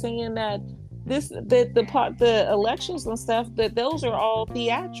out here saying that the elections and stuff, that those are all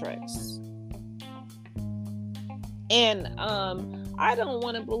theatrics. And I don't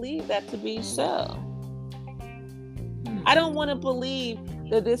want to believe that to be so. I don't want to believe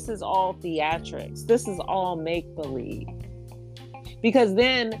that this is all theatrics. This is all make-believe. Because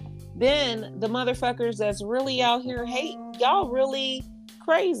then the motherfuckers that's really out here hating, y'all really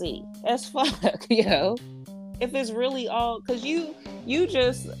crazy as fuck, you know? If it's really all, because you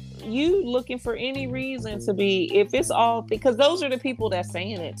looking for any reason to be, if it's all, because those are the people that's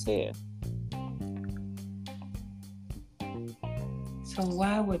saying it too. So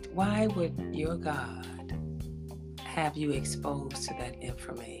why would your God have you exposed to that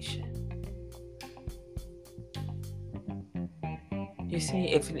information? You see,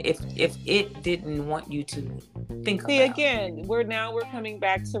 if it didn't want you to think about. Again, we're coming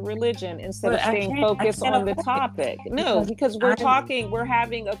back to religion instead of staying focused on the topic. No, because we're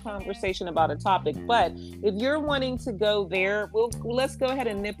having a conversation about a topic. But if you're wanting to go there, let's go ahead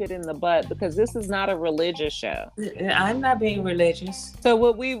and nip it in the bud, because this is not a religious show. I'm not being religious.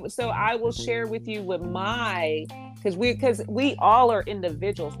 So I will share with you what my, because we all are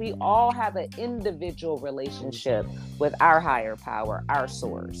individuals. We all have an individual relationship with our higher power, our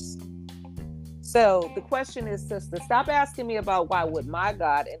source. So the question is, sister, stop asking me about why would my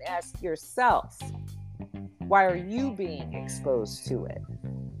God, and ask yourself, why are you being exposed to it?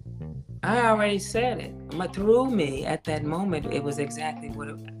 I already said it. But through me at that moment, it was exactly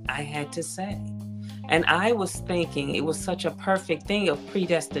what I had to say. And I was thinking it was such a perfect thing of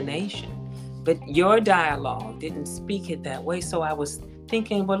predestination. But your dialogue didn't speak it that way. So I was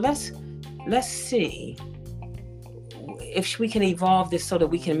thinking, well, let's see if we can evolve this so that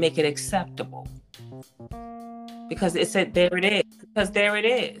we can make it acceptable. Because it said, there it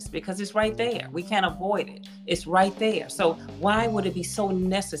is. Because it's right there. We can't avoid it. It's right there. So why would it be so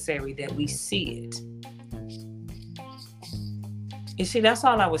necessary that we see it? You see, that's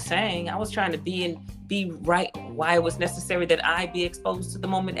all I was saying. I was trying to be right. Why it was necessary that I be exposed to the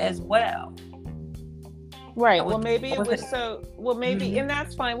moment as well. Right. Well, maybe it was so. Well, maybe, and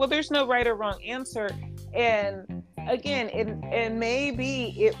that's fine. Well, there's no right or wrong answer. And again, and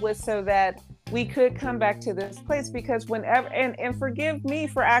maybe it was so that we could come back to this place, because whenever, and forgive me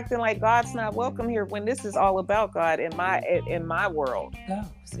for acting like God's not welcome here when this is all about God in my world. Oh,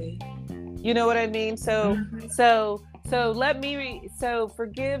 see. You know what I mean? So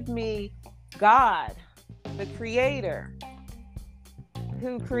forgive me, God, the creator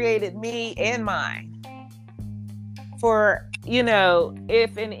who created me and mine, for,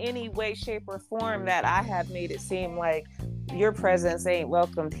 if in any way, shape, or form that I have made it seem like your presence ain't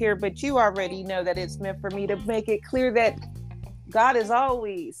welcomed here. But you already know that it's meant for me to make it clear that God is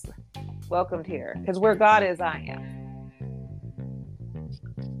always welcomed here, because where God is, I am.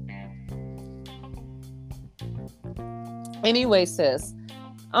 Anyway, sis,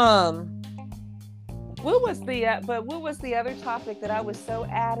 what was the other topic that I was so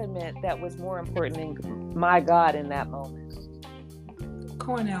adamant that was more important than my God in that moment?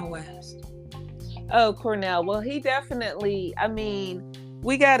 Cornel West. Oh, Cornel. Well, he definitely,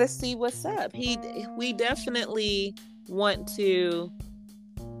 we got to see what's up. We definitely want to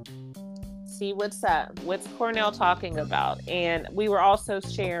see what's up. What's Cornel talking about? And we were also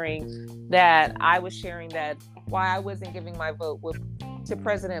sharing that why I wasn't giving my vote to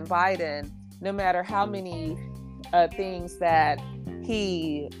President Biden, no matter how many things that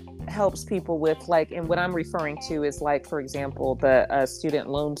he helps people with, like, and what I'm referring to is, like, for example, the student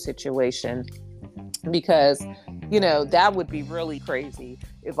loan situation, because that would be really crazy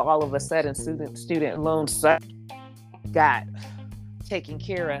if all of a sudden student loans got taken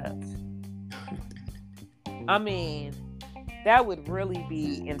care of. I mean, that would really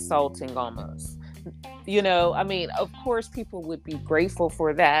be insulting almost. Of course people would be grateful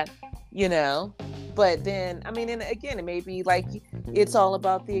for that, but then, and again, it may be like it's all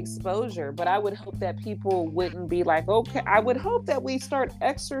about the exposure, but I would hope that people wouldn't be like, okay, I would hope that we start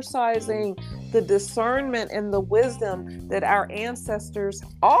exercising the discernment and the wisdom that our ancestors,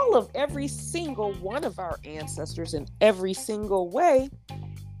 every single one of our ancestors in every single way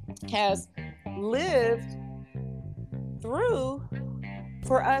has lived through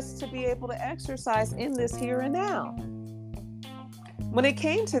for us to be able to exercise in this here and now. When it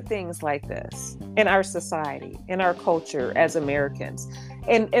came to things like this in our society, in our culture as Americans,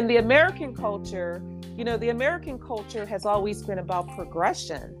 and the American culture, the American culture has always been about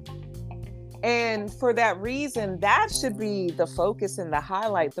progression. And for that reason, that should be the focus and the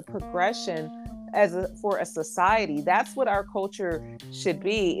highlight, the progression for a society. That's what our culture should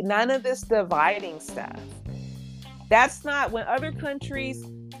be. None of this dividing stuff. That's not when other countries,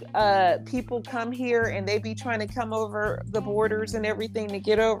 people come here and they be trying to come over the borders and everything to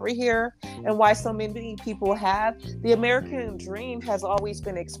get over here, and why so many people have. The American dream has always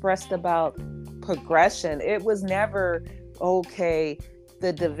been expressed about progression. It was never, okay,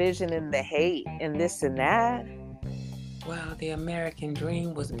 the division and the hate and this and that. Well, the American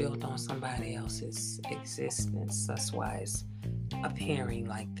dream was built on somebody else's existence. That's why it's appearing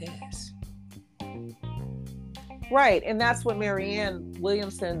like this. Right, and that's what Marianne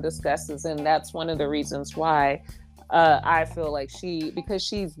Williamson discusses, and that's one of the reasons why I feel like because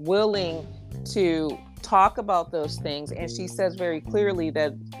she's willing to talk about those things, and she says very clearly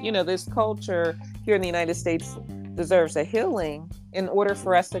that, this culture here in the United States deserves a healing in order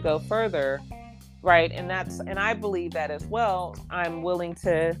for us to go further, right? And I believe that as well. I'm willing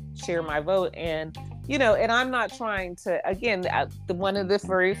to share my vote, and and I'm not trying to, again, one of the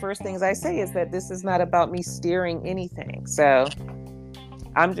very first things I say is that this is not about me steering anything. So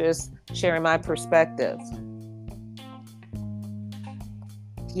I'm just sharing my perspective.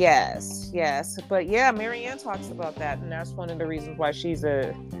 Yes. But yeah, Marianne talks about that. And that's one of the reasons why she's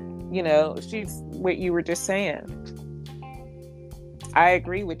she's what you were just saying. I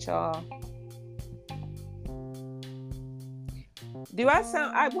agree with y'all.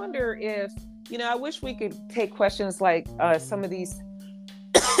 I wonder if, I wish we could take questions like some of these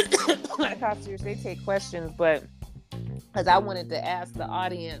officers, they take questions, but because I wanted to ask the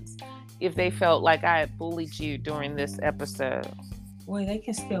audience if they felt like I had bullied you during this episode. Well, they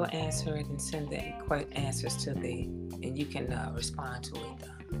can still answer it and send the answers to and you can respond to it.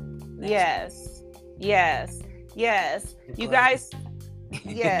 Yes. You guys,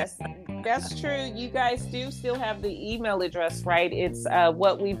 yes, that's true. You guys do still have the email address, right? It's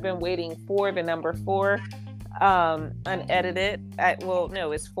what we've been waiting for, the number 4, unedited. It's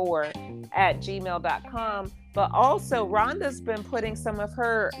 4@gmail.com. But also, Rhonda's been putting some of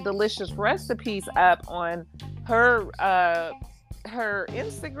her delicious recipes up on her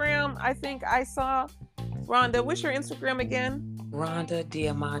Instagram. I think I saw. Rhonda, what's your Instagram again? Rhonda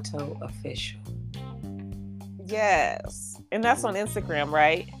Diamato Official. Yes. And that's on Instagram,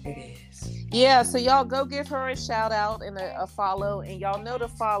 right? It is. Yeah, so y'all go give her a shout out and a follow. And y'all know to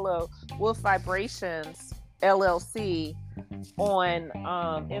follow Wolf Vibrations LLC on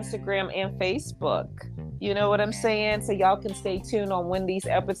Instagram and Facebook. You know what I'm saying? So y'all can stay tuned on when these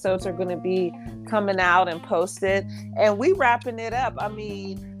episodes are going to be coming out and posted. And we wrapping it up. I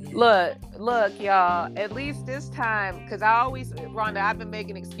mean, look, y'all, at least this time, because Rhonda, I've been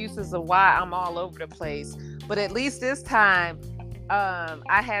making excuses of why I'm all over the place. But at least this time,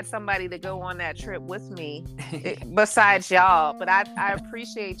 I had somebody to go on that trip with me besides y'all. But I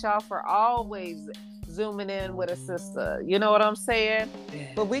appreciate y'all for always zooming in with a sister. You know what I'm saying?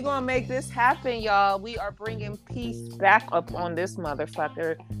 Yeah. But we're going to make this happen, y'all. We are bringing peace back up on this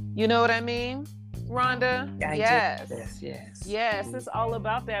motherfucker. You know what I mean, Rhonda? Yes. Yes, it's all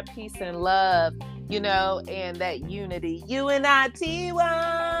about that peace and love, and that unity. UNITY.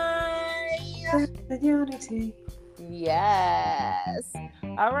 The unity. Yes.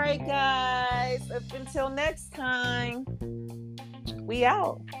 All right, guys. Until next time, we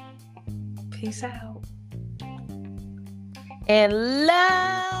out. Peace out. And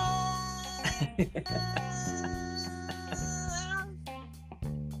love.